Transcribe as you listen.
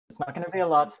It's not going to be a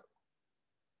lot.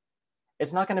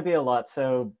 It's not going to be a lot,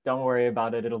 so don't worry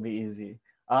about it. It'll be easy.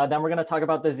 Then we're going to talk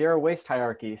about the zero waste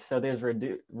hierarchy. So there's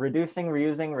reducing,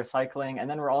 reusing, recycling, and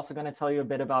then we're also going to tell you a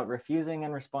bit about refusing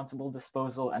and responsible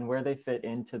disposal and where they fit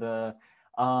into the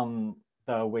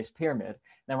waste pyramid.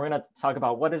 Then we're going to talk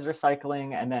about what is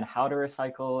recycling and then how to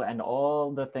recycle and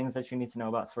all the things that you need to know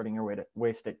about sorting your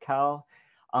waste at Cal.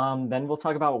 Then we'll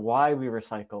talk about why we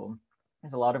recycle.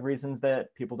 There's a lot of reasons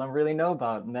that people don't really know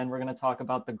about. And then we're going to talk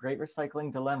about the great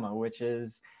recycling dilemma, which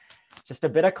is just a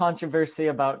bit of controversy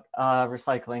about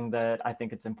recycling that I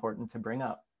think it's important to bring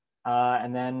up.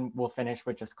 And then we'll finish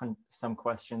with just some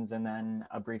questions and then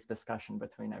a brief discussion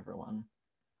between everyone.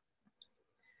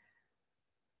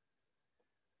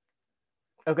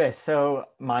 Okay, so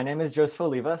my name is Joseph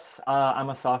Olivas.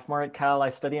 I'm a sophomore at Cal. I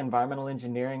study environmental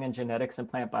engineering and genetics and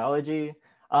plant biology.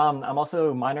 I'm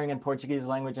also minoring in Portuguese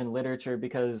language and literature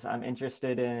because I'm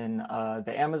interested in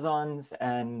the Amazons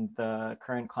and the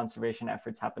current conservation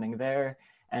efforts happening there,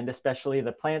 and especially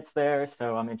the plants there.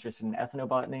 So I'm interested in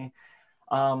ethnobotany.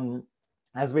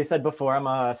 As we said before, I'm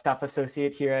a staff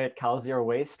associate here at Cal Zero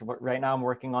Waste. Right now I'm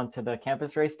working on to the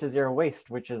campus race to zero waste,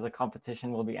 which is a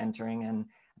competition we'll be entering in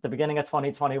at the beginning of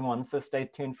 2021. So stay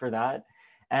tuned for that.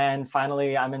 And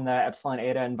finally, I'm in the Epsilon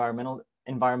Eta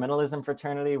environmentalism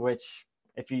fraternity, which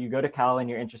if you go to Cal and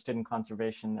you're interested in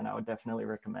conservation, then I would definitely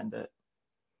recommend it.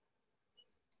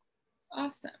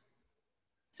 Awesome.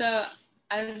 So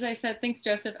as I said, thanks,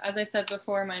 Joseph. As I said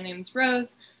before, my name's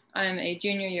Rose. I'm a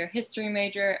junior year history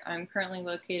major. I'm currently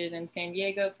located in San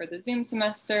Diego for the Zoom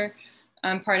semester.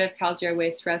 I'm part of Cal Zero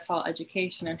Waste Res Hall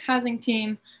Education and Housing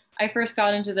team. I first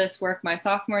got into this work my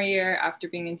sophomore year after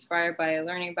being inspired by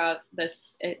learning about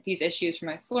these issues from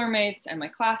my floor mates and my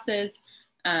classes.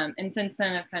 And since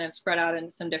then, I've kind of spread out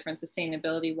into some different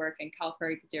sustainability work in Cal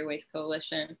Prairie Zero Waste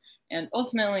Coalition, and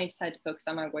ultimately decided to focus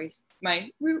on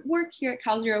my work here at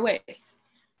Cal Zero Waste.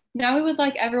 Now we would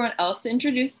like everyone else to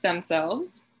introduce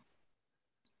themselves.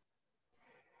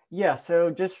 Yeah,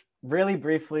 so just really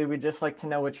briefly, we'd just like to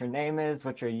know what your name is,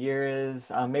 what your year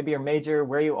is, maybe your major,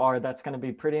 where you are. That's going to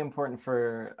be pretty important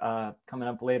for coming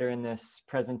up later in this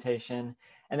presentation.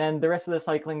 And then the rest of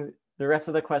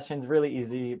the questions really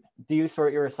easy. Do you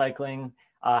sort your recycling?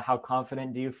 How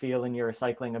confident do you feel in your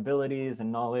recycling abilities and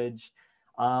knowledge?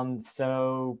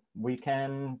 So we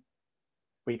can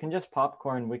just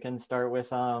popcorn. We can start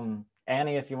with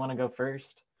Annie if you want to go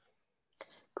first.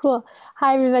 Cool.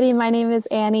 Hi, everybody. My name is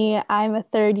Annie. I'm a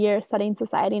third year studying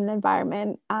society and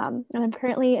environment, and I'm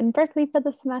currently in Berkeley for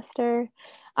the semester.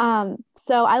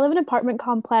 So I live in an apartment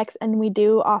complex, and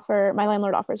my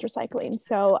landlord offers recycling.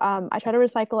 So I try to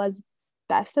recycle as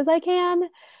best as I can.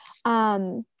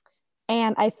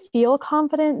 And I feel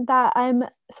confident that I'm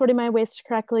sorting my waste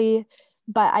correctly,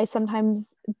 but I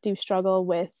sometimes do struggle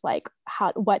with like,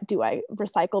 what do I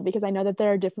recycle? Because I know that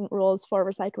there are different rules for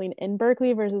recycling in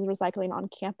Berkeley versus recycling on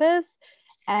campus.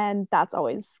 And that's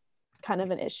always kind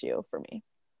of an issue for me.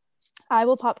 I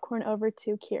will popcorn over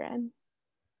to Kieran.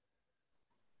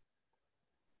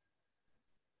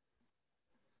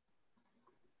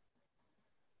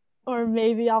 Or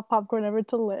maybe I'll popcorn over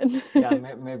to Lynn. Yeah,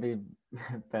 maybe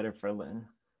better for Lynn.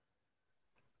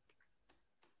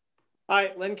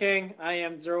 Hi, Lynn King. I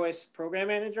am Zero Waste Program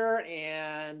Manager,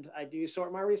 and I do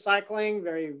sort my recycling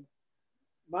very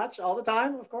much all the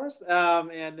time, of course.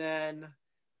 And then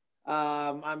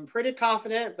I'm pretty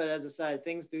confident, but as I said,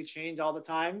 things do change all the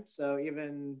time. So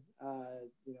even,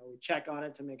 we check on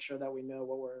it to make sure that we know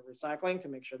what we're recycling, to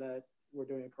make sure that we're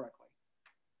doing it correctly.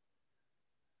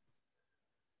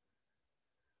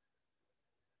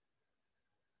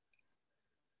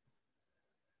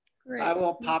 Great. I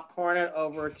will popcorn it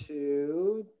over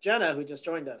to Jenna, who just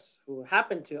joined us, who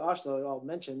happened to also, I'll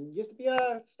mention, used to be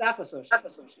a staff associate.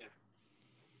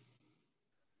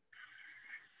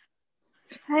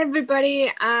 Hi,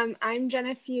 everybody. I'm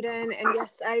Jenna Fuden, and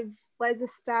yes, I was a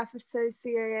staff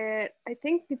associate. I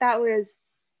think that was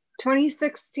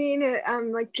 2016,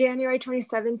 like January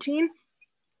 2017.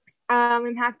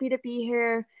 I'm happy to be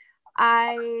here.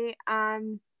 I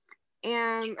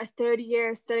am a third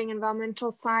year studying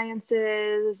environmental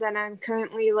sciences, and I'm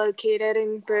currently located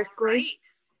in Berkeley.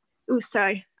 Oh,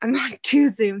 sorry, I'm on 2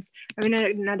 Zooms. I'm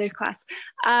in another class.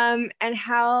 And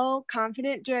how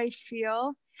confident do I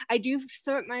feel? I do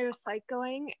sort my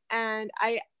recycling, and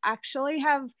I actually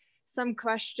have some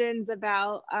questions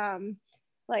about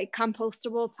like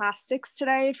compostable plastics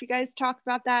today, if you guys talk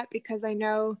about that, because I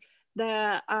know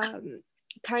the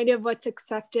kind of what's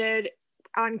accepted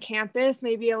on campus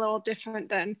may be a little different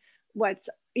than what's,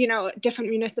 different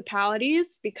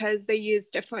municipalities, because they use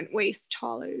different waste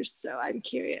haulers. So I'm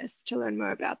curious to learn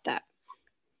more about that.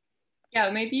 Yeah,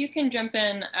 maybe you can jump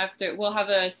in after, we'll have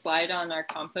a slide on our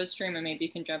compost stream, and maybe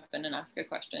you can jump in and ask a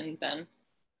question then.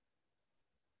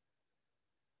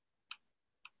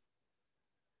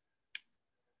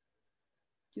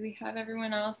 Do we have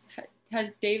everyone else?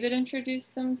 Has David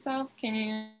introduced himself? Can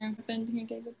you jump in here,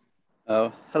 David?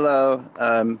 Oh, hello.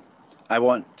 I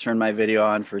won't turn my video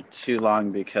on for too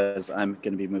long because I'm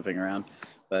going to be moving around.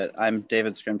 But I'm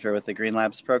David Scrimter with the Green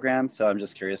Labs program, so I'm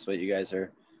just curious what you guys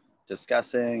are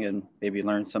discussing and maybe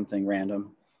learn something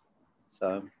random.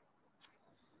 So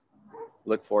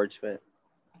look forward to it.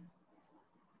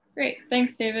 Great,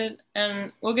 thanks, David.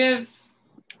 And we'll give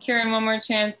Karen one more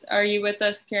chance. Are you with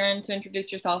us, Karen, to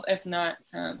introduce yourself? If not,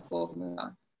 we'll move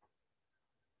on.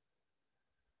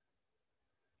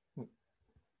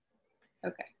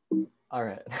 Okay. All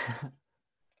right.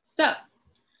 So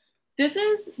this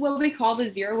is what we call the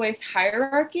zero waste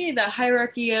hierarchy, the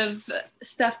hierarchy of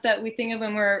stuff that we think of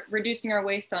when we're reducing our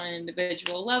waste on an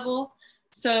individual level.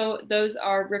 So those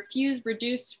are refuse,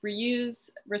 reduce, reuse,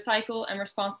 recycle, and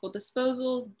responsible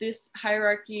disposal. This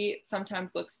hierarchy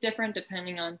sometimes looks different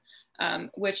depending on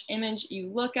which image you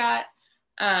look at.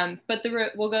 But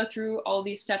we'll go through all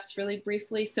these steps really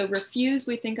briefly. So refuse,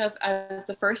 we think of as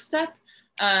the first step.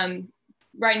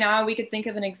 Right now, we could think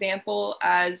of an example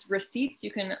as receipts.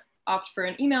 You can opt for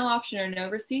an email option or no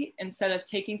receipt instead of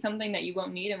taking something that you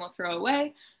won't need and will throw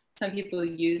away. Some people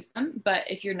use them, but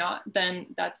if you're not, then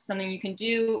that's something you can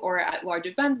do. Or at large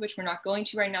events, which we're not going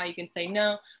to right now, you can say,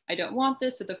 no, I don't want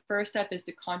this. So the first step is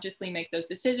to consciously make those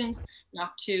decisions,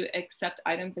 not to accept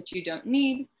items that you don't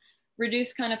need.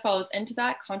 Reduce kind of follows into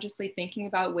that, consciously thinking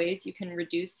about ways you can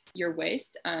reduce your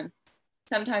waste.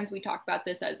 Sometimes we talk about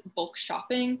this as bulk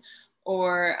shopping,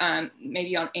 or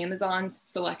maybe on Amazon,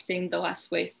 selecting the less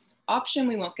waste option.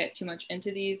 We won't get too much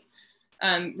into these.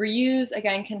 Reuse,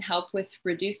 again, can help with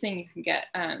reducing. You can get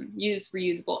use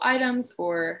reusable items,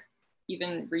 or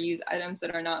even reuse items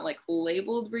that are not like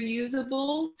labeled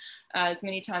reusable as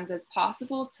many times as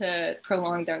possible to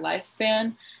prolong their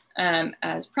lifespan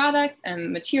as products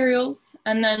and materials.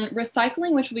 And then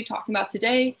recycling, which we'll be talking about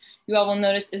today, you all will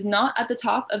notice is not at the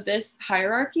top of this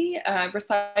hierarchy.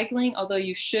 Recycling, although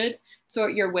you should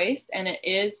sort your waste, and it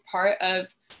is part of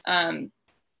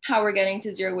how we're getting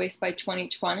to zero waste by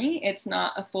 2020. It's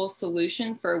not a full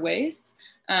solution for waste.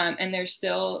 And there's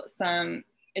still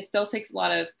it still takes a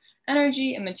lot of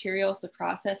energy and materials to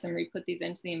process and re-put these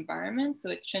into the environment. So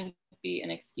it shouldn't be an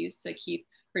excuse to keep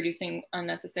producing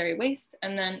unnecessary waste.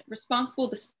 And then responsible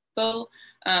disposal,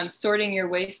 sorting your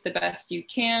waste the best you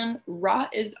can.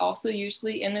 Rot is also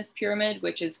usually in this pyramid,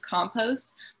 which is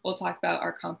compost. We'll talk about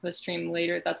our compost stream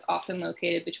later. That's often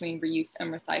located between reuse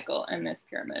and recycle in this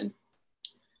pyramid.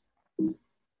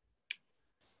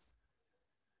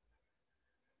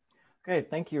 Great,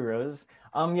 thank you, Rose.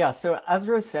 Yeah, so as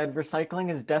Rose said, recycling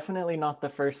is definitely not the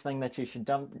first thing that you should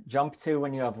jump to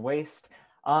when you have waste.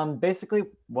 Basically,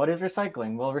 what is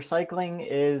recycling? Well, recycling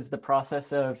is the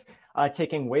process of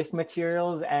taking waste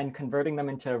materials and converting them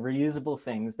into reusable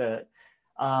things that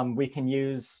we can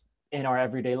use in our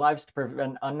everyday lives to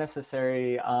prevent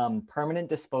unnecessary permanent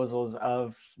disposals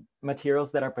of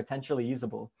materials that are potentially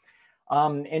usable.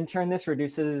 In turn, this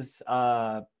reduces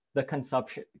the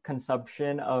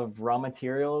consumption of raw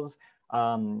materials,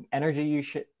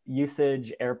 energy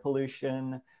usage, air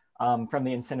pollution from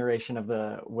the incineration of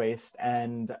the waste,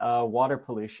 and water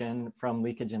pollution from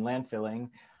leakage and landfilling.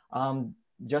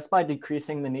 Just by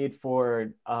decreasing the need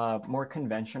for more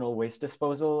conventional waste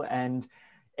disposal. And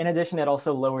in addition, it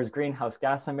also lowers greenhouse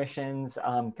gas emissions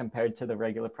compared to the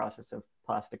regular process of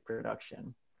plastic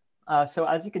production. So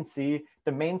as you can see,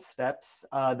 the main steps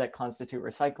that constitute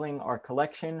recycling are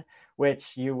collection,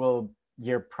 which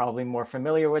you're probably more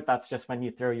familiar with. That's just when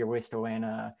you throw your waste away in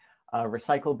a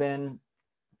recycle bin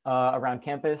around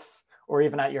campus or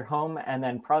even at your home. And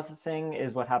then processing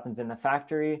is what happens in the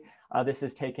factory. This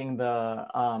is taking the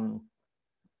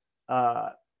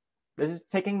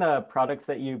products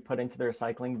that you put into the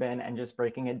recycling bin and just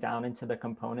breaking it down into the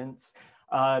components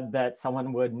that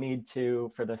someone would need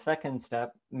to, for the second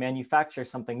step, manufacture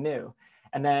something new.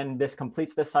 And then this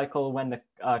completes the cycle when the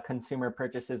consumer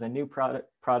purchases a new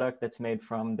product that's made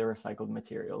from the recycled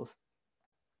materials.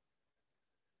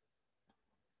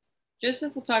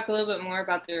 Joseph will talk a little bit more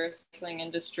about the recycling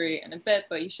industry in a bit,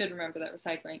 but you should remember that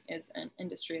recycling is an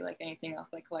industry like anything else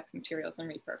that collects materials and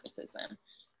repurposes them.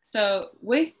 So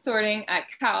waste sorting at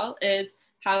Cal is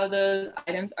how those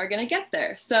items are going to get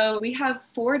there. So we have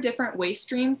 4 different waste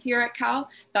streams here at Cal.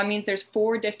 That means there's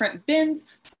 4 different bins,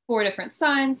 4 different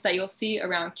signs that you'll see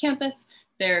around campus.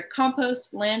 They're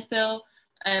compost, landfill,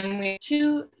 And we have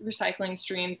two recycling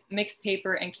streams, mixed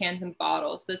paper and cans and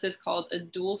bottles. This is called a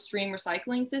dual stream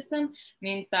recycling system.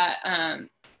 Means that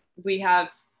we have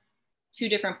two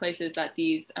different places that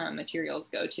these materials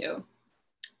go to.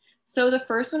 So the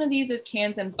first one of these is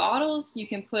cans and bottles. You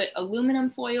can put aluminum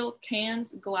foil,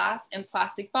 cans, glass, and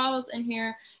plastic bottles in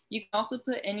here. You can also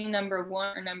put any number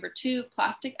 1 or number 2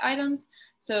 plastic items.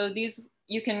 So these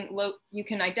you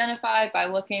can identify by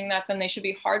looking at them. They should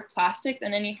be hard plastics,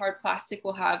 and any hard plastic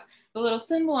will have the little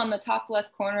symbol on the top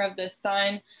left corner of this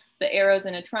sign, the arrows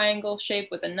in a triangle shape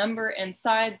with a number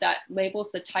inside that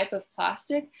labels the type of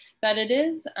plastic that it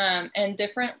is, and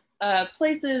different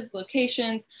places,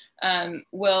 locations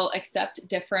will accept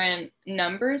different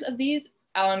numbers of these.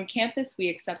 On campus, we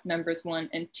accept numbers 1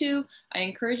 and 2. I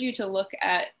encourage you to look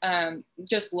at,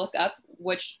 just look up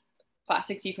which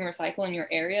plastics you can recycle in your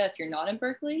area if you're not in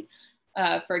Berkeley.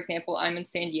 For example, I'm in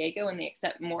San Diego and they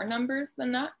accept more numbers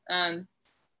than that.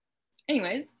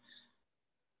 Anyways,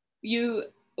 you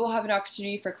will have an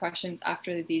opportunity for questions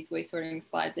after these waste sorting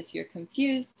slides if you're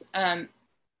confused.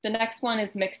 The next one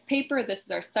is mixed paper. This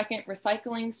is our second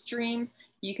recycling stream.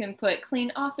 You can put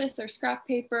clean office or scrap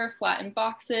paper, flattened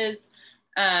boxes,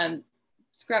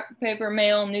 scrap paper,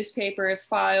 mail, newspapers,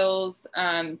 files,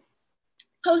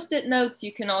 Post-it notes.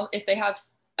 You can all, if they have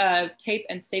tape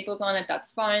and staples on it,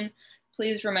 that's fine.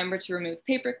 Please remember to remove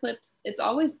paper clips. It's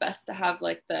always best to have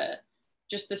like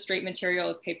just the straight material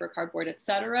of paper, cardboard,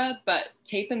 etc. But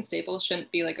tape and staples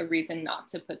shouldn't be like a reason not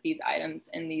to put these items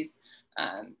in these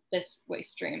this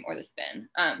waste stream or this bin.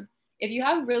 If you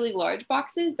have really large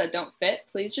boxes that don't fit,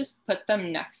 please just put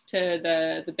them next to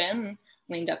the bin,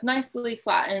 leaned up nicely,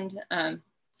 flattened,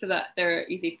 so that they're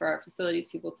easy for our facilities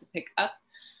people to pick up.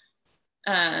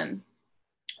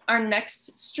 Our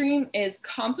next stream is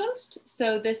compost.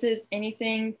 So this is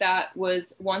anything that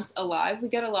was once alive. We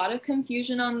get a lot of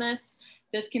confusion on this.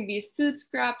 This can be food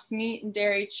scraps, meat and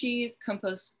dairy, cheese,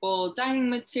 compostable dining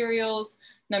materials,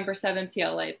 number 7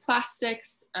 PLA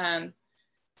plastics.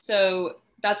 So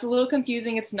that's a little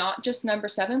confusing. It's not just number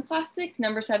 7 plastic.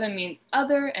 Number 7 means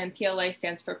other, and PLA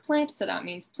stands for plant. So that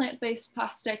means plant-based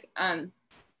plastic.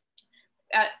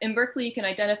 In Berkeley, you can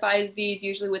identify these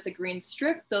usually with the green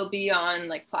strip. They'll be on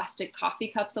like plastic coffee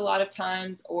cups a lot of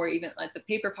times, or even like the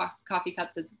paper coffee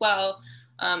cups as well.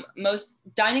 Most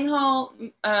dining hall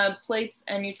plates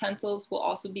and utensils will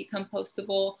also be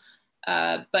compostable,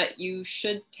 but you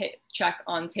should check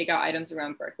on takeout items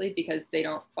around Berkeley because they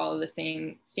don't follow the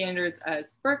same standards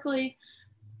as Berkeley.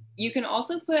 You can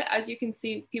also put, as you can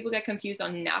see, people get confused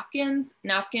on napkins.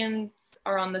 Napkins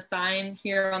are on the sign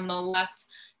here on the left.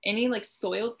 Any like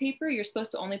soiled paper, you're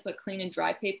supposed to only put clean and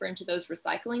dry paper into those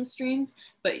recycling streams,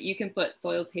 but you can put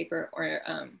soiled paper or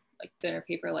like thinner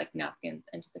paper like napkins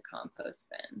into the compost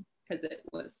bin because it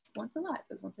was once alive,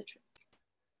 it was once a tree.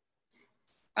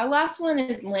 Our last one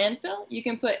is landfill. You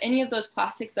can put any of those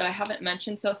plastics that I haven't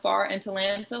mentioned so far into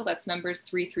landfill. That's numbers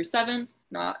 3 through 7,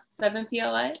 not 7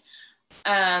 PLA.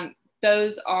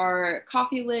 Those are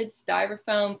coffee lids,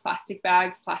 styrofoam, plastic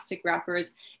bags, plastic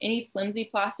wrappers, any flimsy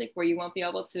plastic where you won't be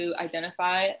able to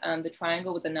identify the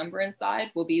triangle with the number inside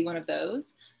will be one of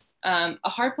those. A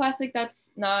hard plastic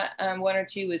that's not 1 or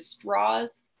 2 is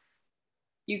straws.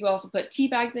 You can also put tea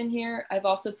bags in here. I've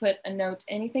also put a note,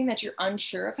 anything that you're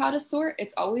unsure of how to sort,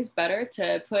 it's always better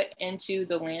to put into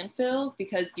the landfill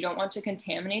because you don't want to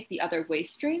contaminate the other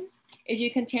waste streams. If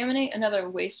you contaminate another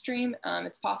waste stream,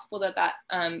 it's possible that that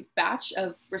batch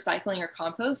of recycling or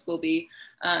compost will be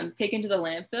taken to the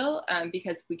landfill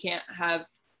because we can't have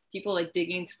people like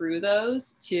digging through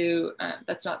those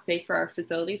that's not safe for our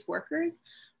facilities workers.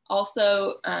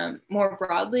 Also, more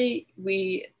broadly,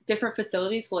 different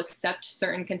facilities will accept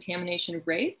certain contamination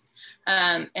rates.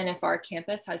 And if our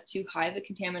campus has too high of a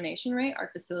contamination rate, our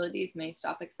facilities may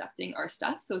stop accepting our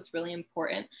stuff. So it's really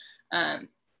important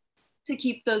to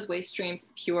keep those waste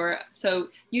streams pure. So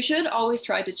you should always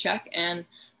try to check and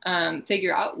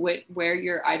figure out where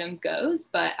your item goes.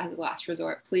 But as a last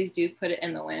resort, please do put it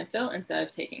in the landfill instead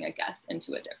of taking a guess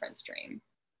into a different stream.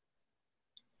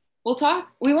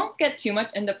 We won't get too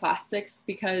much into plastics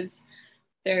because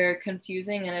they're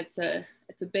confusing and it's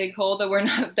a big hole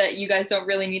that you guys don't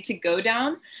really need to go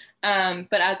down.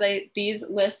 But these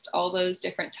list all those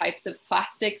different types of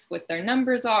plastics, what their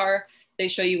numbers are. They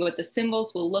show you what the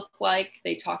symbols will look like.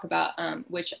 They talk about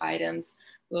which items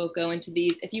will go into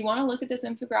these. If you want to look at this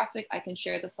infographic, I can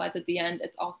share the slides at the end.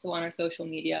 It's also on our social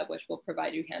media, which we'll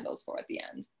provide you handles for at the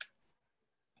end.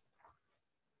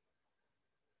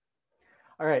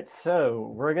 All right,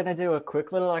 so we're gonna do a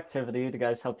quick little activity to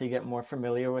guys help you get more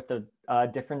familiar with the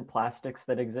different plastics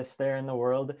that exist there in the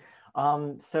world.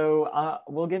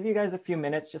 We'll give you guys a few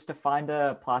minutes just to find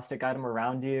a plastic item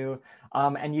around you.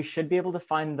 And you should be able to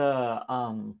find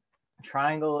the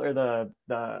triangle or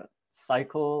the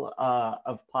cycle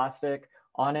of plastic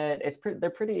on it. They're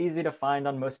pretty easy to find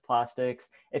on most plastics.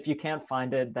 If you can't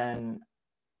find it, then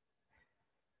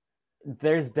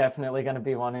there's definitely going to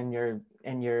be one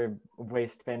in your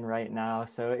waste bin right now,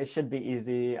 so it should be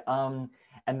easy.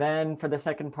 And then for the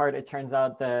second part, it turns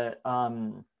out that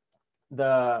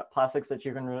the plastics that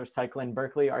you're going to recycle in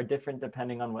Berkeley are different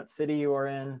depending on what city you are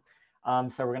in.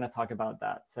 So we're going to talk about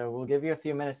that. So we'll give you a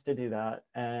few minutes to do that,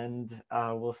 and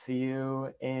we'll see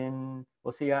you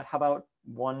at how about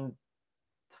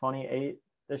 1:28?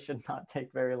 This should not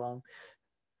take very long.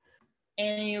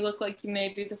 Annie, you look like you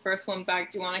may be the first one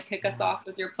back. Do you want to kick us off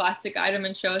with your plastic item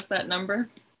and show us that number?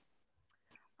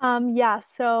 Yeah,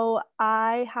 so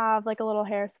I have like a little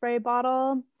hairspray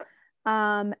bottle,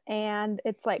 and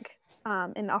it's like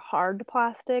in a hard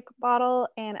plastic bottle,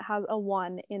 and it has a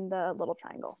 1 in the little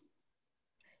triangle.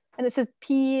 And it says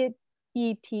PETE,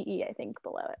 I think,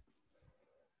 below it.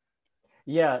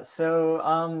 Yeah,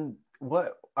 so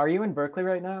what are you in Berkeley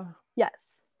right now? Yes.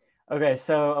 Okay,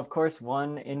 so of course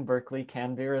 1 in Berkeley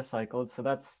can be recycled, so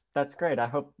that's great. I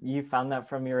hope you found that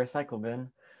from your recycle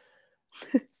bin.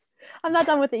 I'm not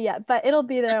done with it yet, but it'll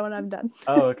be there when I'm done.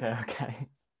 Oh, okay.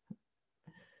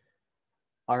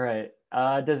 All right.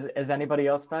 Is anybody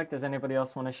else back? Does anybody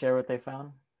else want to share what they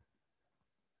found?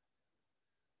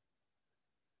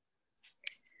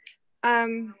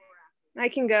 I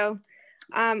can go.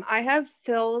 I have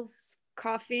Phil's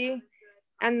coffee,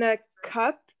 and the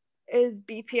cup is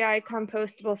BPI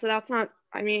compostable. So that's not,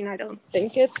 I mean, I don't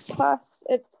think it's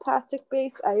plastic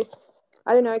based. I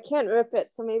don't know, I can't rip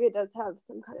it, so maybe it does have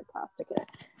some kind of plastic in it.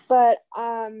 But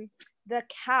the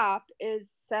cap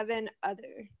is 7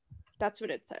 other. That's what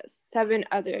it says, 7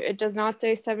 other. It does not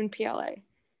say 7 PLA.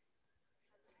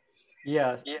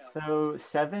 Yeah, so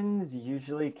 7s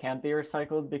usually can't be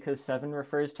recycled because 7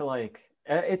 refers to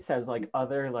it says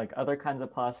other kinds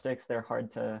of plastics. They're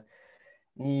hard to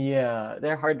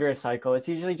recycle. It's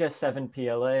usually just 7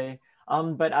 PLA.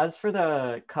 But as for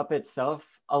the cup itself,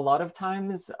 a lot of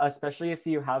times, especially if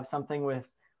you have something with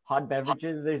hot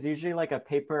beverages, there's usually like a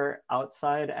paper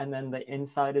outside and then the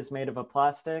inside is made of a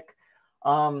plastic.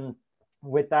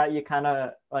 With that, you kind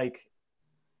of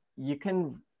you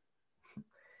can.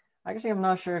 Actually, I'm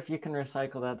not sure if you can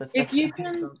recycle that. That's if you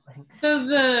can, something. So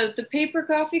the paper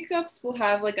coffee cups will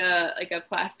have like a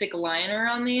plastic liner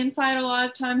on the inside a lot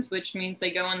of times, which means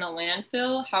they go in the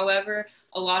landfill. However,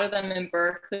 a lot of them in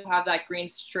Berkeley have that green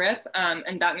strip,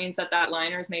 and that means that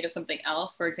liner is made of something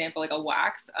else. For example, like a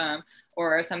wax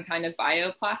or some kind of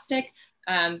bioplastic.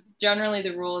 Generally,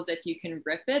 the rule is if you can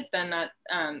rip it, then that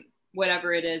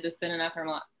whatever it is thin enough for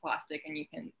plastic, and you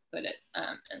can put it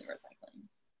in the recycling.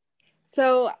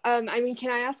 So, I mean, can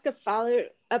I ask a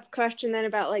follow-up question then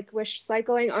about like wish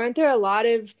cycling? Aren't there a lot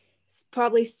of,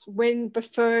 probably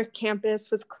before campus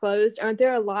was closed, aren't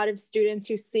there a lot of students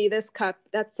who see this cup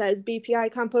that says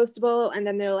BPI compostable and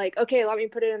then they're like, okay, let me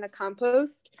put it in the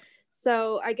compost?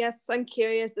 So I guess I'm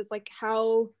curious, it's like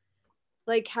how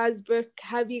have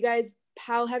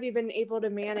you been able to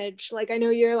manage? Like, I know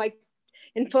you're like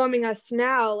informing us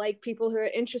now, like people who are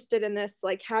interested in this,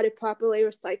 like how to properly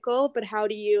recycle, but how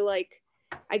do you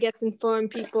I guess inform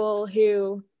people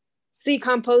who see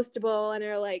compostable and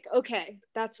are like, okay,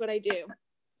 that's what I do?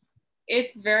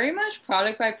 It's very much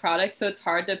product by product, so it's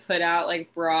hard to put out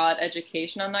like broad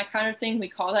education on that kind of thing. We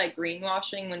call that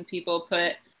greenwashing when people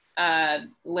put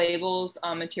labels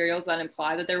on materials that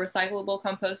imply that they're recyclable,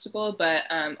 compostable, but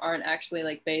aren't actually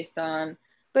like based on.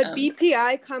 But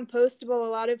BPI compostable, a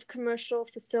lot of commercial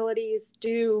facilities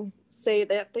do say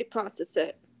that they process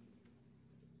it.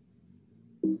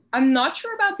 I'm not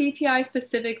sure about BPI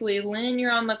specifically. Lynn,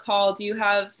 you're on the call. Do you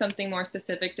have something more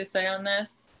specific to say on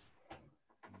this?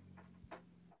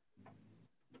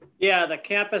 Yeah, the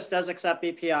campus does accept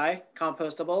BPI,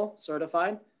 compostable,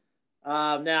 certified.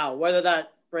 Now, whether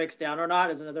that breaks down or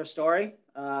not is another story.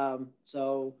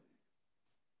 So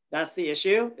that's the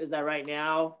issue, is that right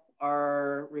now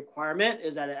our requirement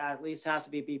is that it at least has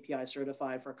to be BPI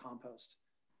certified for compost.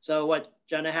 So what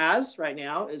Jenna has right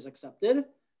now is accepted.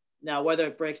 Now, whether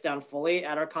it breaks down fully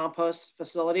at our compost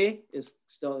facility is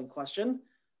still in question.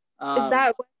 Is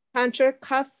that Contra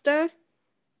Costa?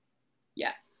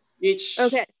 Yes.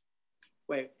 Okay.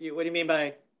 Wait, what do you mean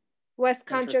by? West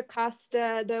Contra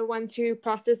Costa, the ones who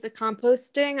process the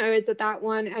composting, or is it that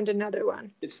one and another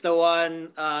one? It's the one,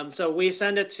 so we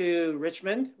send it to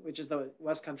Richmond, which is the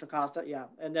West Contra Costa, yeah.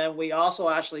 And then we also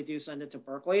actually do send it to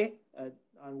Berkeley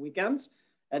on weekends.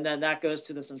 And then that goes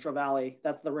to the Central Valley.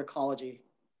 That's the Recology.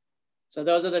 So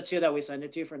those are the two that we send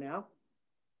it to for now.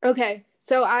 Okay,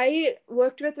 so I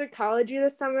worked with Ecology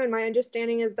this summer, and my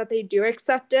understanding is that they do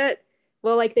accept it.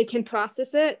 Well, like they can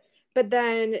process it, but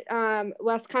then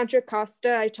Wes Contra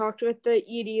Costa, I talked with the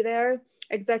ED there,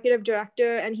 executive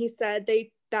director, and he said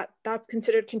that's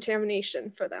considered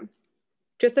contamination for them.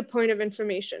 Just a point of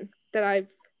information that I've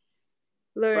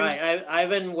learned. Right, I've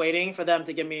been waiting for them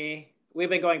to give me. We've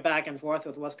been going back and forth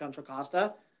with West Contra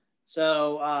Costa,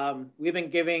 so we've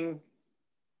been giving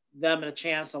them a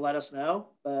chance to let us know,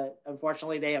 but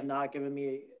unfortunately they have not given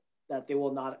me that they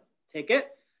will not take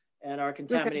it. And our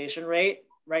contamination rate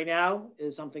right now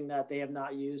is something that they have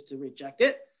not used to reject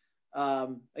it.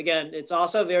 Again, it's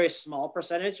also a very small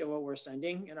percentage of what we're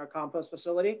sending in our compost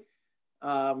facility.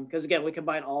 Because again, we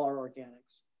combine all our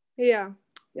organics. Yeah.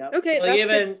 Yeah. Okay. So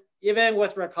that's even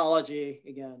with Recology,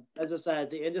 again, as I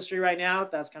said, the industry right now,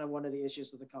 that's kind of one of the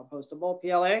issues with the compostable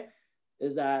PLA,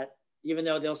 is that even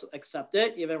though they'll accept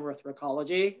it, even with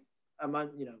Recology,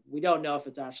 we don't know if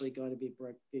it's actually going to be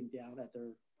breaking down at their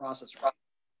processor.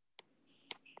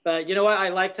 But you know what? I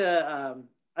like to.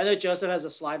 I know Joseph has a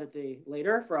slide at the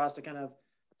later for us to kind of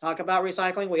talk about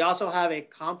recycling. We also have a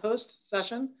compost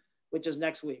session, which is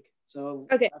next week. So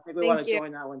okay. I think we want to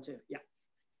join that one too. Yeah.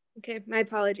 Okay. My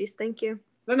apologies. Thank you.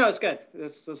 No, it's good.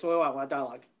 That's what we want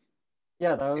dialogue.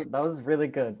 Yeah, that was really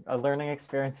good. A learning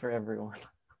experience for everyone.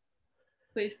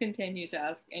 Please continue to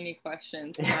ask any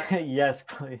questions. Yes,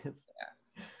 please.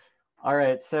 Yeah. All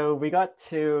right, so we got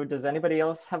two. Does anybody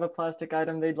else have a plastic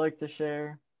item they'd like to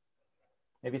share?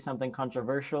 Maybe something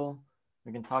controversial?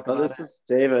 We can talk about it. This is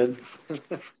David.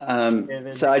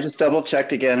 David. So I just double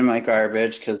checked again in my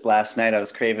garbage because last night I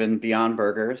was craving Beyond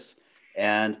Burgers,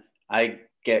 and I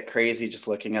get crazy just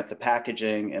looking at the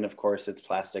packaging, and of course it's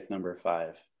plastic number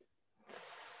 5.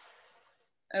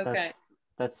 Okay.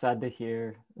 That's sad to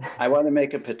hear. I want to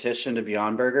make a petition to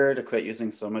Beyond Burger to quit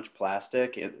using so much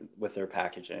plastic with their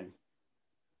packaging.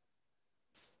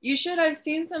 You should. I've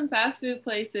seen some fast food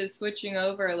places switching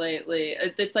over lately.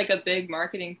 It's like a big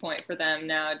marketing point for them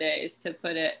nowadays to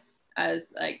put it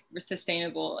as like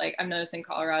sustainable. Like I've noticed in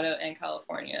Colorado and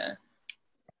California.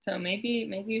 So maybe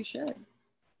you should.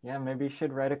 Yeah, maybe you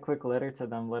should write a quick letter to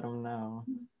them, let them know.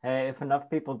 Hey, if enough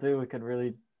people do, we could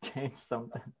really change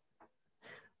something.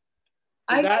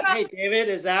 Hey, David,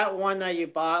 is that one that you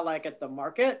bought like at the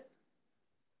market?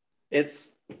 It's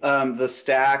the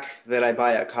stack that I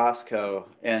buy at Costco,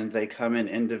 and they come in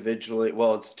individually.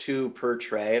 Well, it's 2 per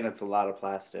tray, and it's a lot of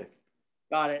plastic.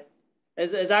 Got it.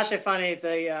 It's actually funny.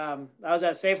 I was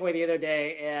at Safeway the other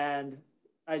day, and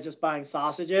I was just buying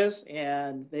sausages,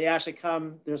 and they actually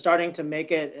they're starting to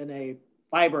make it in a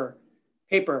fiber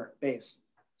paper base.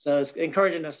 So it's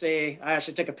encouraging to see. I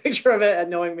actually took a picture of it, and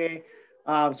knowing me.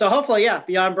 So hopefully, yeah,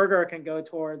 Beyond Burger can go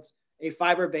towards a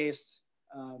fiber-based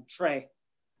tray.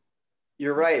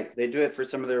 You're right. They do it for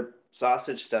some of their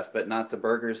sausage stuff, but not the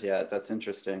burgers yet. That's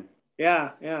interesting.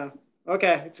 Yeah.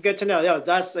 Okay, it's good to know. Yeah,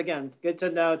 that's, again, good to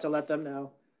know, to let them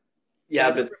know. Yeah,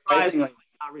 but surprisingly,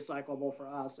 not recyclable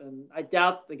for us. And I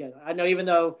doubt, again, I know even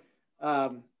though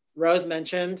Rose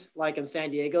mentioned, like in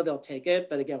San Diego, they'll take it.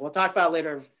 But again, we'll talk about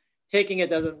later. Taking it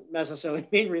doesn't necessarily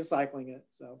mean recycling it.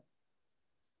 So.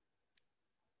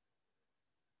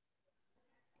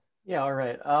 Yeah, all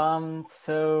right.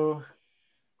 So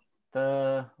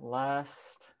the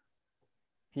last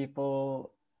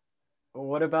people,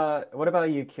 what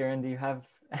about you, Kieran? Do you have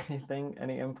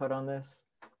any input on this?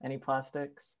 Any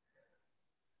plastics?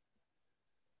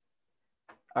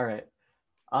 All right.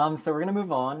 So we're gonna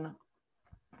move on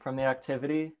from the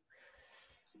activity.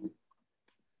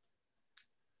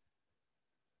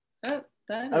 Oh,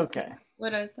 that is okay.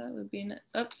 What I thought would be.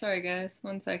 Oh, sorry guys.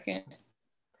 1 second.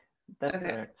 That's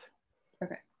correct.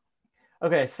 Okay.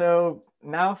 Okay, so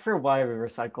now for why we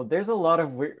recycle. There's a lot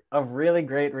of really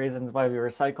great reasons why we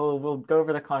recycle. We'll go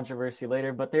over the controversy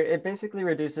later, but it basically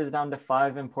reduces down to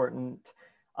 5 important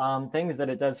things that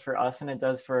it does for us and it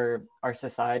does for our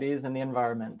societies and the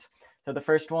environment. So the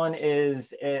first one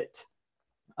is it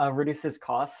reduces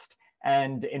cost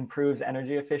and improves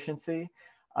energy efficiency,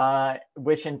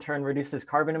 which in turn reduces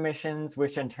carbon emissions,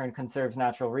 which in turn conserves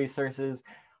natural resources,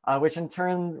 which in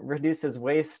turn reduces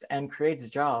waste and creates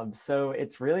jobs. So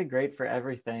it's really great for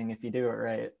everything if you do it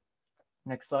right.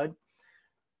 Next slide.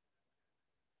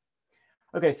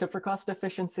 Okay, so for cost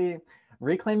efficiency,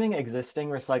 reclaiming existing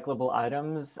recyclable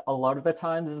items a lot of the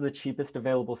times is the cheapest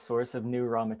available source of new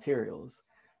raw materials.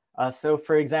 So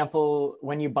for example,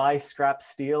 when you buy scrap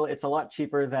steel, it's a lot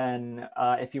cheaper than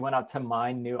if you went out to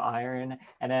mine new iron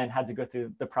and then had to go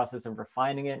through the process of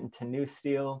refining it into new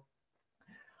steel.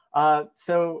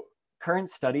 So Current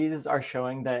studies are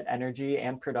showing that energy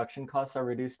and production costs are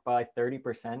reduced by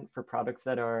 30% for products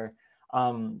that are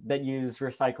that use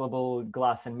recyclable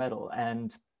glass and metal,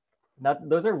 and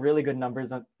those are really good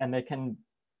numbers, and they can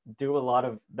do a lot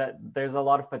of that. There's a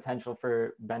lot of potential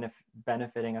for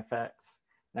benefiting effects.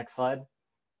 Next slide.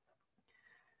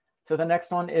 So the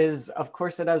next one is, of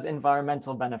course, it has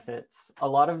environmental benefits. A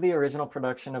lot of the original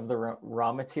production of the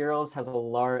raw materials has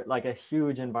a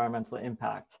huge environmental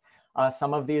impact.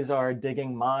 Some of these are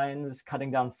digging mines,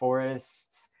 cutting down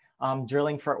forests,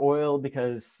 drilling for oil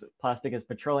because plastic is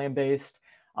petroleum based.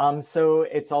 So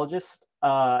it's all just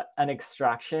an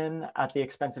extraction at the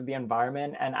expense of the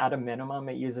environment, and at a minimum,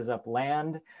 it uses up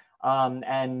land,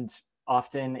 and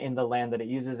often in the land that it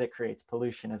uses, it creates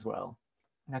pollution as well.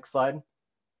 Next slide.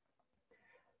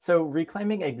 So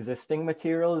reclaiming existing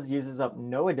materials uses up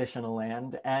no additional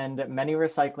land, and many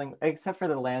recycling, except for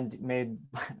the land made,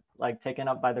 taken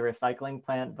up by the recycling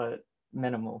plant, but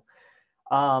minimal.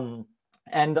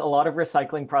 And a lot of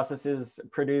recycling processes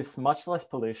produce much less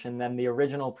pollution than the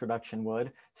original production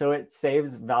would. So it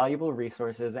saves valuable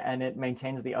resources, and it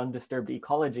maintains the undisturbed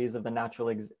ecologies of the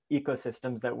natural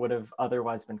ecosystems that would have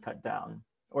otherwise been cut down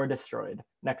or destroyed.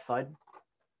 Next slide.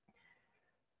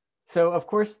 So of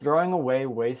course, throwing away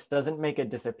waste doesn't make it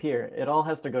disappear. It all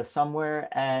has to go somewhere,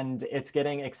 and it's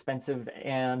getting expensive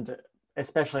and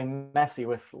especially messy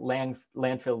with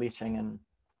landfill leaching and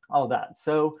all that.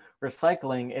 So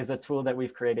recycling is a tool that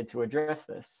we've created to address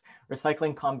this.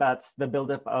 Recycling combats the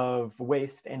buildup of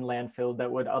waste in landfill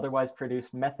that would otherwise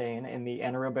produce methane in the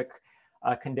anaerobic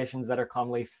conditions that are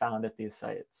commonly found at these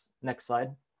sites. Next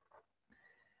slide.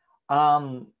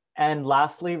 And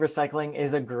lastly, recycling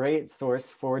is a great source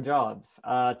for jobs,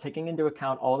 taking into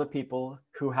account all the people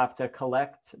who have to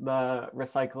collect the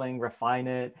recycling, refine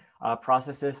it,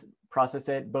 process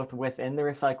it both within the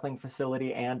recycling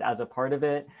facility and as a part of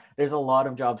it. There's a lot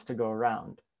of jobs to go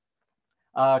around.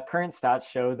 Current stats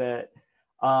show that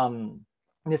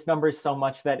this number is so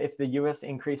much that if the US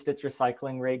increased its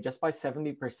recycling rate just by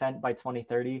 70% by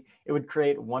 2030, it would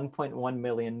create 1.1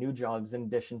 million new jobs in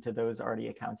addition to those already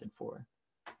accounted for.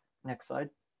 Next slide.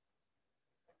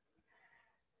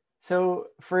 So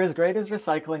for as great as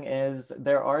recycling is,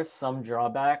 there are some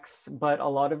drawbacks, but a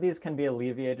lot of these can be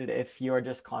alleviated if you are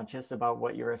just conscious about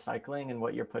what you're recycling and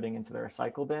what you're putting into the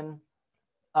recycle bin.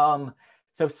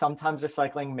 So sometimes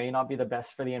recycling may not be the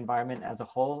best for the environment as a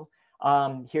whole.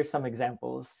 Here's some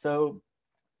examples. So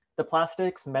the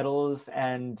plastics, metals,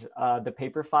 and the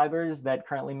paper fibers that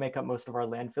currently make up most of our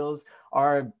landfills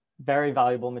are very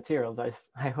valuable materials.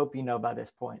 I hope you know by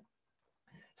this point.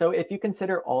 So if you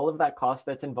consider all of that cost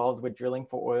that's involved with drilling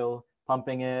for oil,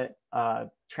 pumping it,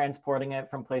 transporting it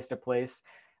from place to place,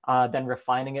 then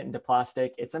refining it into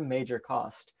plastic, it's a major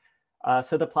cost.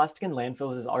 So the plastic in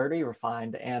landfills is already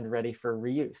refined and ready for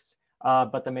reuse.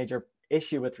 But the major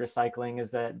issue with recycling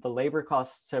is that the labor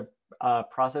costs to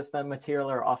process the material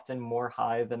are often more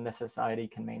high than the society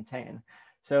can maintain.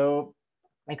 So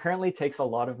it currently takes a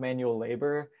lot of manual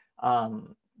labor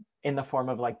in the form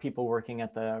of people working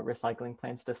at the recycling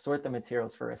plants to sort the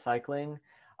materials for recycling.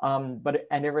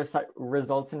 And it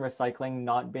results in recycling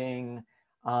not being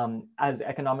as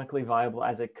economically viable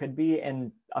as it could be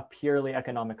in a purely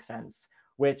economic sense,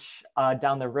 which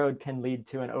down the road can lead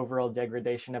to an overall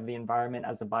degradation of the environment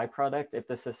as a byproduct if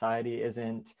the society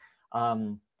isn't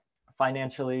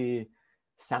financially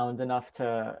sound enough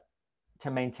to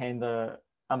maintain the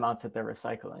amounts that they're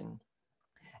recycling.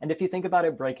 And if you think about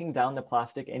it, breaking down the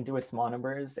plastic into its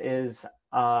monomers is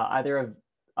either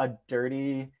a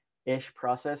dirty-ish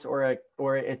process or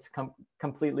it's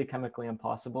completely chemically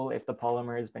impossible if the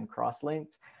polymer has been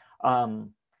cross-linked.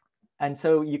 And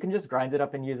so you can just grind it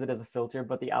up and use it as a filter,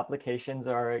 but the applications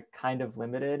are kind of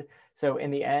limited. So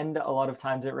in the end, a lot of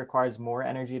times it requires more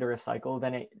energy to recycle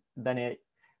than it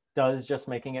does just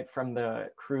making it from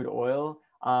the crude oil,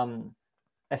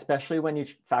 especially when you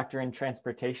factor in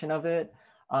transportation of it.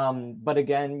 But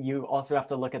again, you also have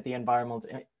to look at the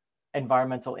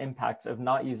environmental impacts of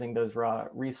not using those raw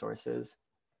resources.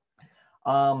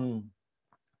 On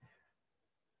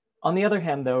the other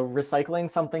hand, though, recycling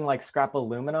something like scrap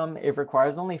aluminum, it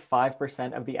requires only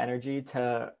 5% of the energy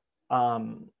to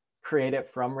create it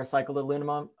from recycled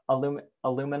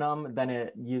aluminum than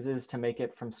it uses to make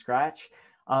it from scratch.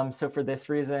 So for this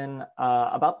reason,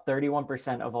 about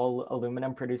 31% of all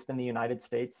aluminum produced in the United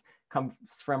States comes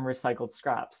from recycled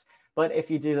scraps. But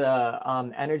if you do the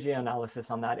energy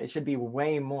analysis on that, it should be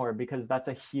way more because that's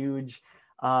a huge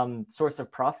source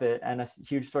of profit and a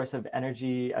huge source of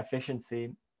energy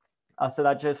efficiency. So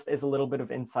that just is a little bit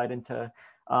of insight into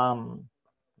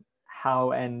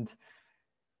how and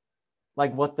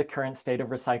like what the current state of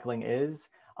recycling is.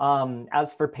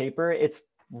 As for paper, it's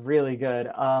really good.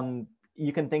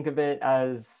 You can think of it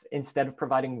as, instead of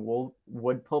providing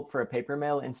wood pulp for a paper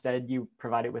mill, instead you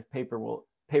provide it with paper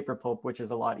pulp, which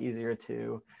is a lot easier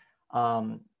to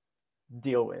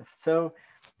deal with. So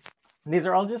these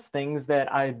are all just things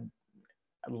that I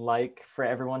like for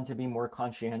everyone to be more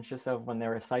conscientious of when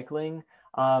they're recycling.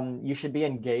 You should be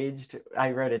engaged.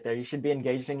 I wrote it there. You should be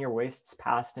engaged in your wastes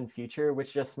past and future,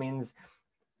 which just means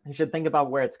you should think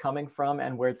about where it's coming from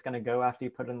and where it's going to go after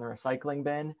you put it in the recycling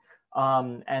bin.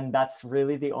 And that's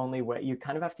really the only way. You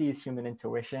kind of have to use human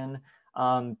intuition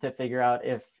to figure out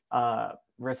if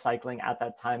recycling at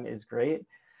that time is great.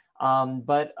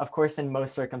 But of course, in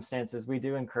most circumstances, we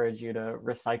do encourage you to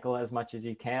recycle as much as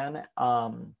you can.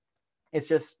 It's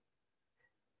just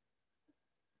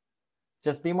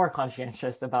be more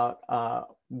conscientious about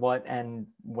what and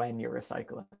when you're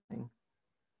recycling.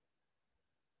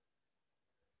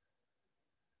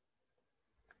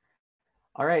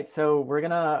 All right, so we're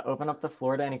gonna open up the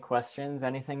floor to any questions,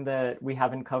 anything that we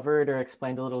haven't covered or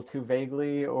explained a little too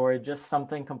vaguely, or just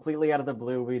something completely out of the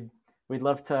blue. We'd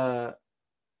love to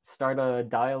start a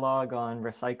dialogue on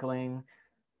recycling.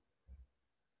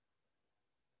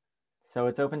 So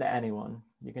it's open to anyone.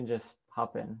 You can just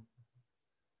hop in.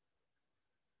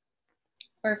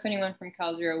 Or if anyone from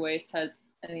Cal Zero Waste has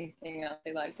anything else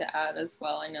they'd like to add as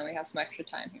well. I know we have some extra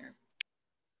time here.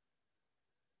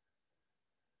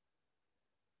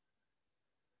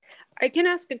 I can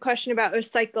ask a question about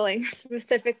recycling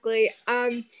specifically.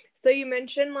 So you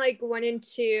mentioned like 1 and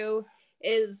 2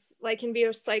 is like can be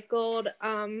recycled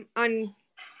on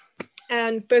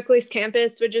Berkeley's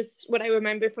campus, which is what I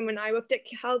remember from when I worked at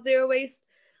Cal Zero Waste.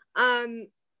 I'm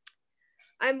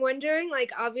wondering,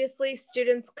 like, obviously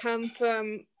students come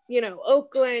from, you know,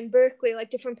 Oakland, Berkeley, like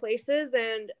different places.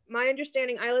 And my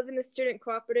understanding, I live in the student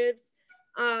cooperatives,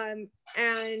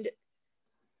 and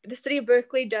the city of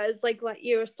Berkeley does like let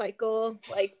you recycle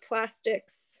like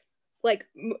plastics, like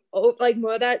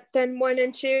more that than 1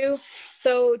 and 2.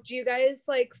 So do you guys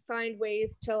like find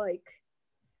ways to like,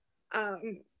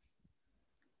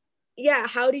 yeah,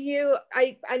 how do you,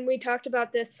 and we talked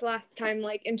about this last time,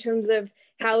 like in terms of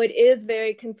how it is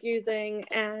very confusing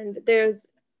and there's,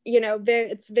 you know,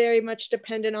 it's very much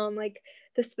dependent on like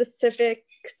the specific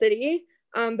city.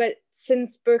 But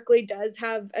since Berkeley does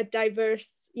have a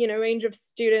diverse, you know, range of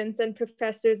students and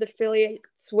professors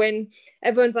affiliates when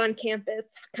everyone's on campus,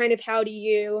 kind of how do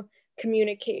you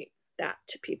communicate that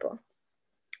to people?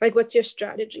 Like, what's your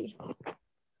strategy?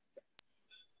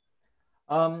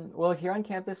 Well, here on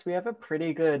campus, we have a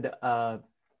pretty good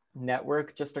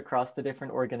network just across the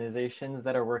different organizations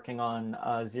that are working on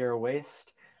zero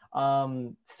waste.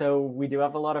 So we do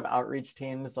have a lot of outreach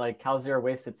teams. Like Cal Zero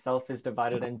Waste itself is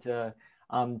divided into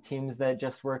teams that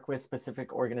just work with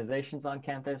specific organizations on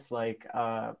campus, like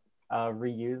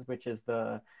Reuse, which is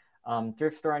the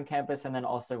thrift store on campus. And then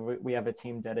also we have a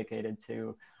team dedicated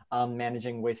to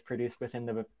managing waste produced within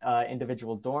the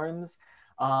individual dorms.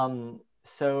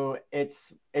 So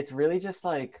it's really just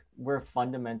like we're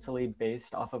fundamentally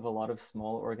based off of a lot of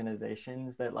small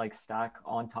organizations that like stack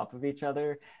on top of each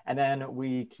other, and then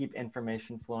we keep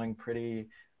information flowing pretty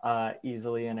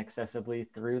easily and accessibly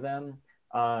through them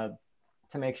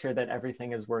to make sure that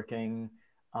everything is working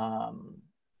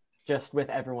just with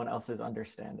everyone else's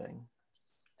understanding.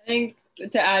 I think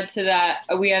to add to that,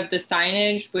 we have the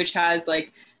signage, which has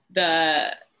like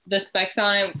the specs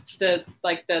on it, the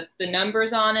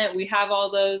numbers on it. We have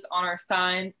all those on our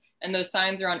signs, and those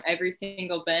signs are on every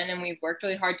single bin. And we've worked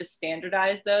really hard to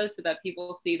standardize those so that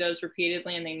people see those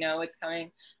repeatedly and they know it's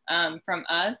coming from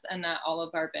us, and that all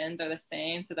of our bins are the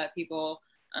same, so that people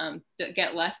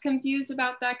get less confused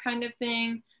about that kind of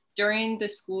thing. During the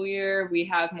school year, we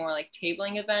have more like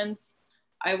tabling events.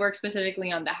 I work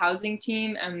specifically on the housing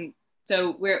team, and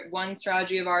so one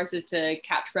strategy of ours is to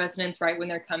catch residents right when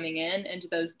they're coming into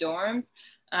those dorms,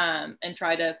 and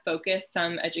try to focus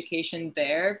some education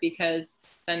there, because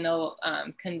then they'll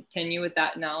continue with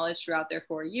that knowledge throughout their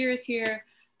 4 years here.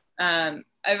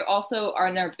 I've also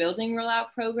on our building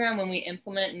rollout program, when we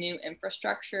implement new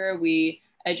infrastructure, we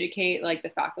educate like the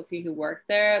faculty who work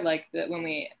there, like when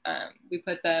we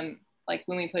put them, like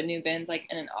when we put new bins like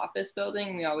in an office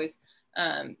building, we always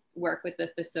work with the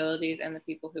facilities and the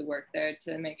people who work there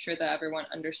to make sure that everyone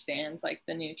understands like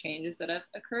the new changes that have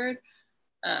occurred.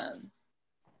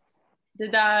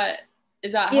 Is that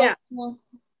helpful?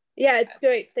 Yeah, it's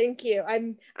great. Thank you.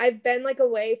 I've been like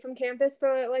away from campus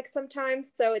for like some time,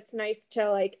 so it's nice to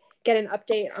like get an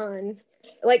update on,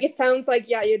 like, it sounds like,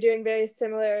 yeah, you're doing very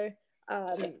similar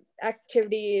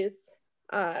activities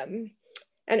and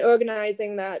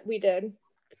organizing that we did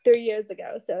 3 years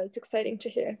ago. So it's exciting to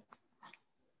hear.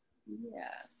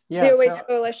 Yeah. Zero Waste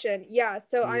Coalition. Yeah.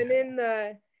 So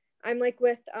Yeah. I'm like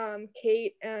with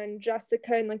Kate and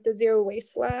Jessica in like the Zero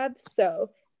Waste Lab. So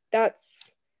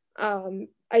that's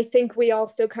I think we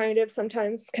also kind of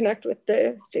sometimes connect with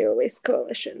the Zero Waste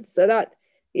Coalition. So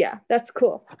that's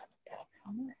cool.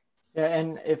 Yeah,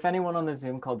 and if anyone on the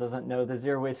Zoom call doesn't know, the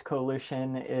Zero Waste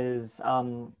Coalition is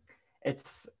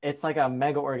it's like a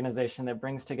mega organization that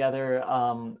brings together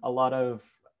a lot of,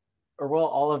 or well,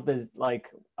 all of the like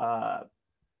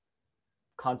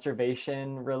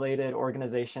conservation related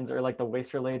organizations, or like the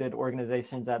waste related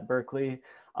organizations at Berkeley.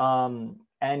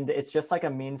 And it's just like a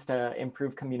means to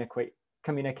improve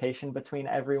communication between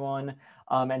everyone,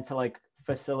 and to like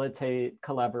facilitate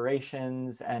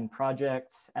collaborations and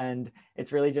projects. And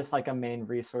it's really just like a main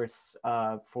resource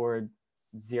for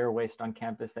zero waste on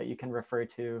campus that you can refer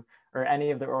to, or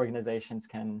any of the organizations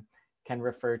can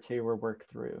refer to or work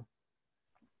through.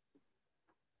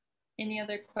 Any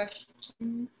other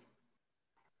questions?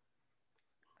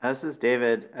 This is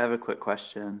David. I have a quick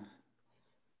question.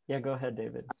 Yeah, go ahead,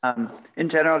 David. In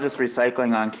general, just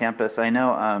recycling on campus. I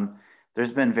know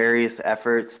there's been various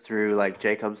efforts through like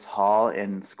Jacobs Hall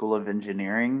and School of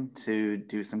Engineering to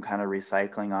do some kind of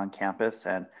recycling on campus.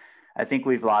 And I think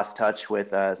we've lost touch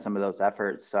with some of those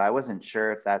efforts. So I wasn't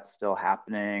sure if that's still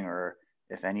happening or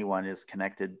if anyone is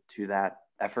connected to that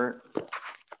effort.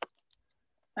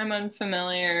 I'm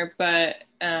unfamiliar, but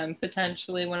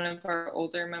potentially one of our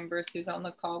older members who's on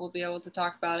the call will be able to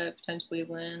talk about it, potentially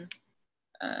Lynn.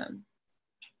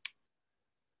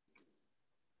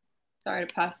 Sorry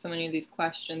to pass so many of these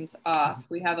questions off.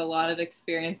 We have a lot of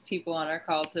experienced people on our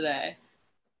call today.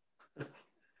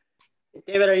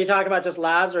 David, are you talking about just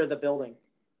labs or the building?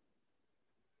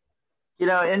 You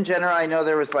know, in general, I know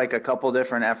there was like a couple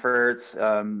different efforts,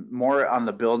 more on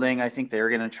the building. I think they were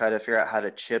going to try to figure out how to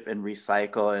chip and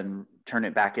recycle and turn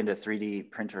it back into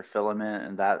 3D printer filament,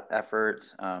 and that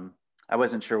effort. I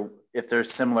wasn't sure if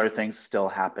there's similar things still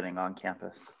happening on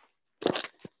campus.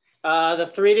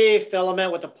 The 3D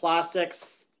filament with the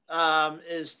plastics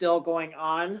is still going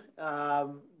on.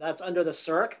 That's under the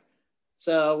CERC.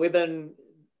 So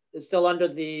it's still under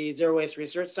the Zero Waste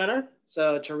Research Center.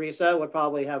 So Teresa would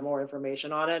probably have more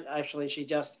information on it. Actually, she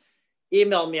just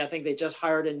emailed me. I think they just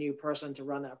hired a new person to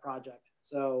run that project.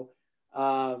 So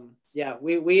yeah,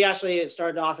 we actually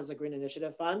started off as a Green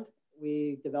Initiative Fund.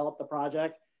 We developed the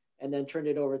project and then turned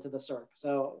it over to the CERC.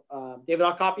 So David,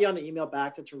 I'll copy on the email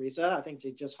back to Teresa. I think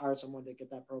she just hired someone to get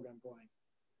that program going.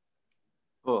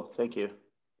 Cool, thank you.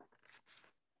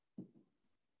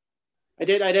 I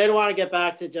did want to get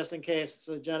back to, just in case,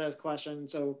 so Jenna's question.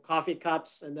 So coffee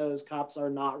cups and those cups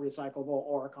are not recyclable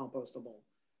or compostable.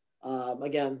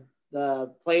 Again,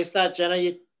 the place that Jenna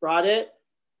you brought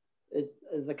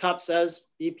the cup says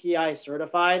BPI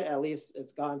certified. At least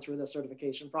it's gone through the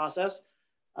certification process.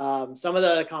 Some of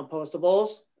the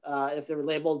compostables, if they're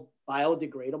labeled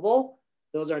biodegradable,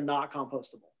 those are not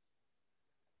compostable.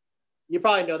 You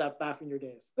probably know that back in your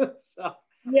days. So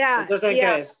yeah, just in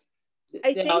case.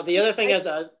 The other thing is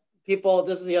people,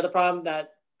 this is the other problem,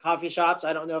 that coffee shops,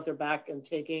 I don't know if they're back and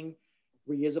taking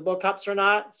reusable cups or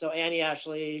not. So Annie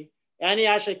actually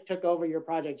took over your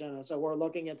project, Jenna. So we're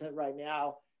looking into it right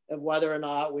now of whether or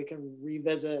not we can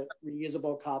revisit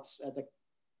reusable cups at the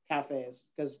cafes.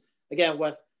 Because again,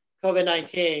 with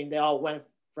COVID-19, they all went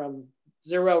from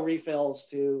 0 refills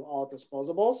to all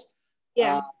disposables.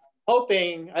 Yeah.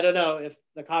 Hoping, I don't know if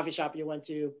the coffee shop you went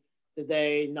to, did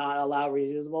they not allow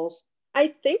reusables?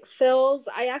 I think Phil's,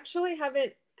 I actually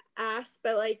haven't asked,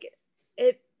 but like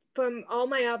from all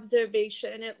my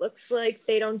observation, it looks like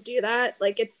they don't do that.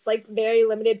 Like it's like very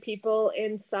limited people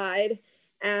inside.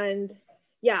 And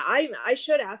yeah, I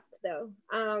should ask though.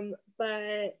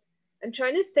 But I'm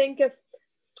trying to think if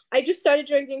I just started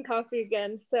drinking coffee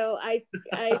again, so I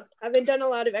haven't done a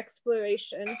lot of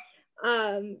exploration.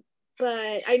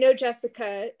 But I know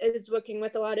Jessica is working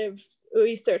with a lot of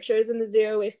researchers in the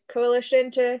Zero Waste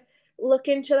Coalition to look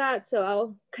into that, so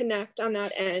I'll connect on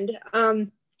that end.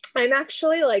 I'm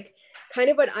actually like kind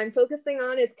of what I'm focusing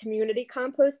on is community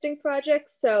composting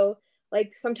projects. So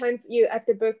like sometimes at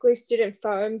the Berkeley student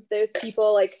farms, there's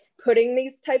people like putting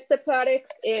these types of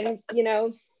products in,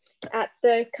 at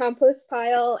the compost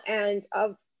pile, and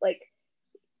like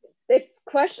it's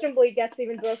questionably gets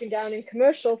even broken down in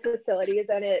commercial facilities,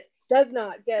 and it does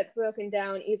not get broken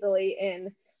down easily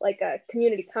in like a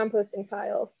community composting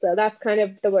pile. So that's kind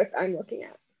of the work I'm looking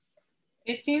at.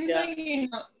 It seems like you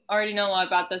already know a lot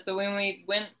about this, but when we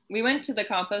went to the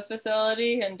compost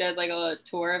facility and did like a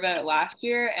tour of it last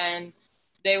year, and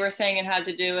they were saying it had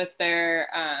to do with their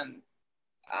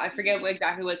I forget what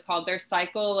exactly what it's called, their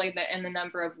cycle, like the and the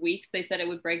number of weeks, they said it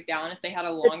would break down if they had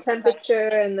a long temperature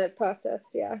and the process,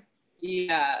 yeah.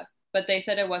 Yeah, but they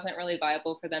said it wasn't really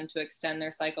viable for them to extend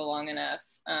their cycle long enough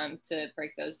to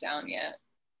break those down yet.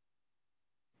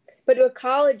 But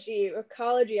ecology,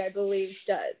 I believe,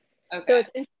 does. Okay. So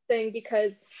it's interesting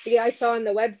because I saw on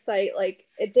the website, like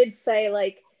it did say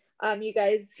like you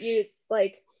guys use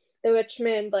like the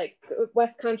Richmond, like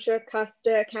West Contra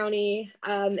Costa County,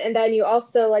 and then you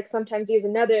also like sometimes use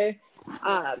another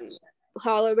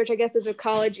hauler, which I guess is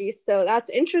ecology. So that's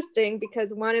interesting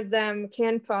because one of them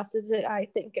can process it, I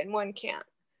think, and one can't.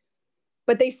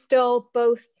 But they still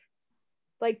both,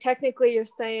 like technically you're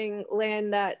saying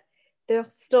land that they'll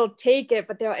still take it,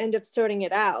 but they'll end up sorting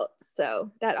it out.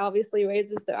 So that obviously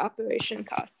raises their operation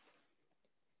costs.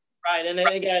 Right, and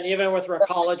again, even with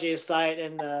Recology's site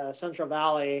in the Central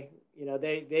Valley, you know,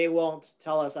 they won't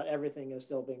tell us that everything is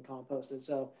still being composted.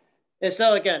 So it's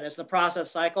still, again, it's the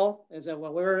process cycle. Is that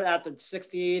when we were at the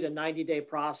 60 to 90-day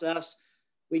process,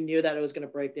 we knew that it was going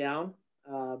to break down.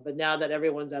 But now that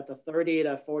everyone's at the 30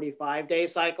 to 45-day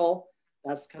cycle,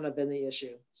 that's kind of been the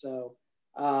issue. So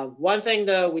one thing,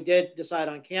 though, we did decide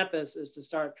on campus is to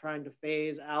start trying to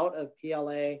phase out of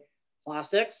PLA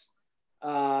plastics.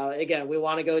 Again, we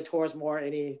want to go towards more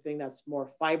anything that's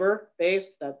more fiber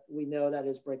based that we know that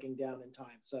is breaking down in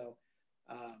time. So,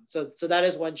 so that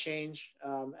is one change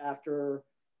after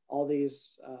all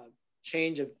these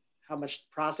change of how much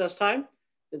process time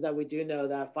is that we do know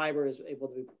that fiber is able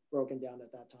to be broken down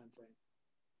at that time frame.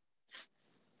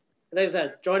 Like I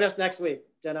said, join us next week,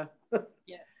 Jenna.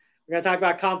 Yeah. We're going to talk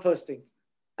about composting.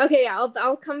 Okay, yeah,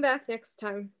 I'll come back next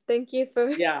time. Thank you for.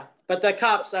 Yeah, but the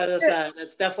cups, as I said,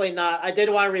 it's definitely not. I did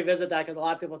want to revisit that because a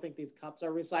lot of people think these cups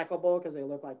are recyclable because they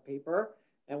look like paper,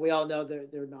 and we all know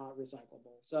they're not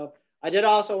recyclable. So I did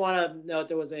also want to note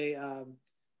there's a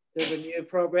new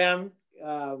program.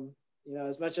 You know,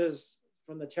 as much as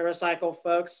from the TerraCycle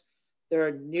folks,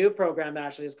 their new program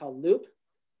actually is called Loop,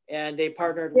 and they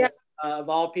partnered with, of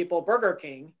all people, Burger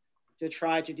King, to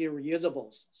try to do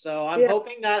reusables. So I'm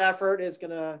hoping that effort is going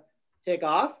to take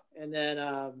off. And then,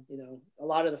 you know, a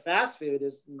lot of the fast food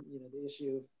is, you know, the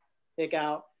issue of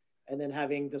takeout and then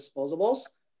having disposables.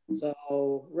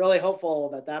 So really hopeful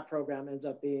that that program ends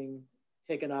up being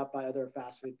taken up by other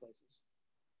fast food places.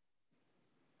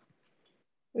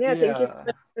 Yeah, thank you so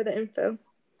much for the info.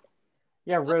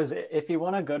 Yeah, Rose, if you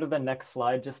want to go to the next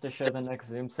slide just to show the next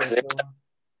Zoom social.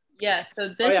 Yeah, so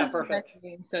this is the next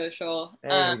Zoom social.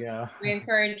 There we go. We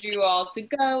encourage you all to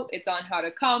go. It's on how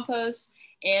to compost.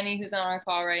 Annie, who's on our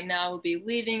call right now, will be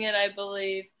leading it, I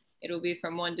believe. It'll be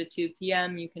from 1 to 2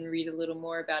 p.m. You can read a little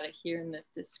more about it here in this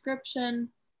description.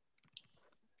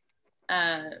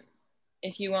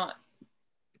 If you want,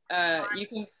 you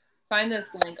can find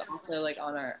this link also like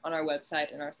on our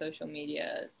website and our social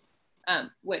medias,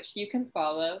 which you can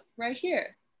follow right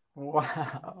here.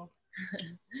 Wow.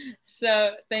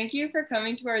 So thank you for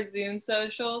coming to our Zoom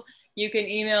social. You can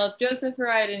email Joseph or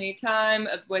I at any time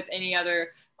with any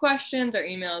other questions. Our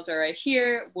emails are right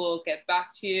here. We'll get back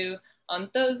to you on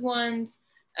those ones.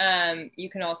 You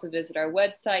can also visit our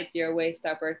website,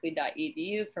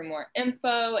 zerowaste.berkeley.edu, for more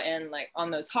info, and like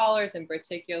on those haulers in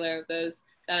particular, that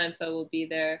info will be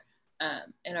there.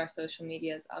 And our social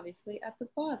media is obviously at the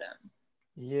bottom.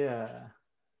 Yeah.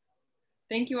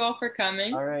 Thank you all for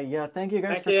coming. All right. Yeah. Thank you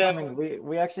guys for coming.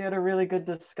 We actually had a really good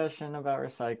discussion about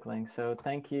recycling. So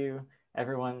thank you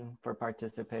everyone for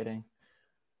participating.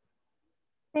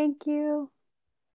 Thank you.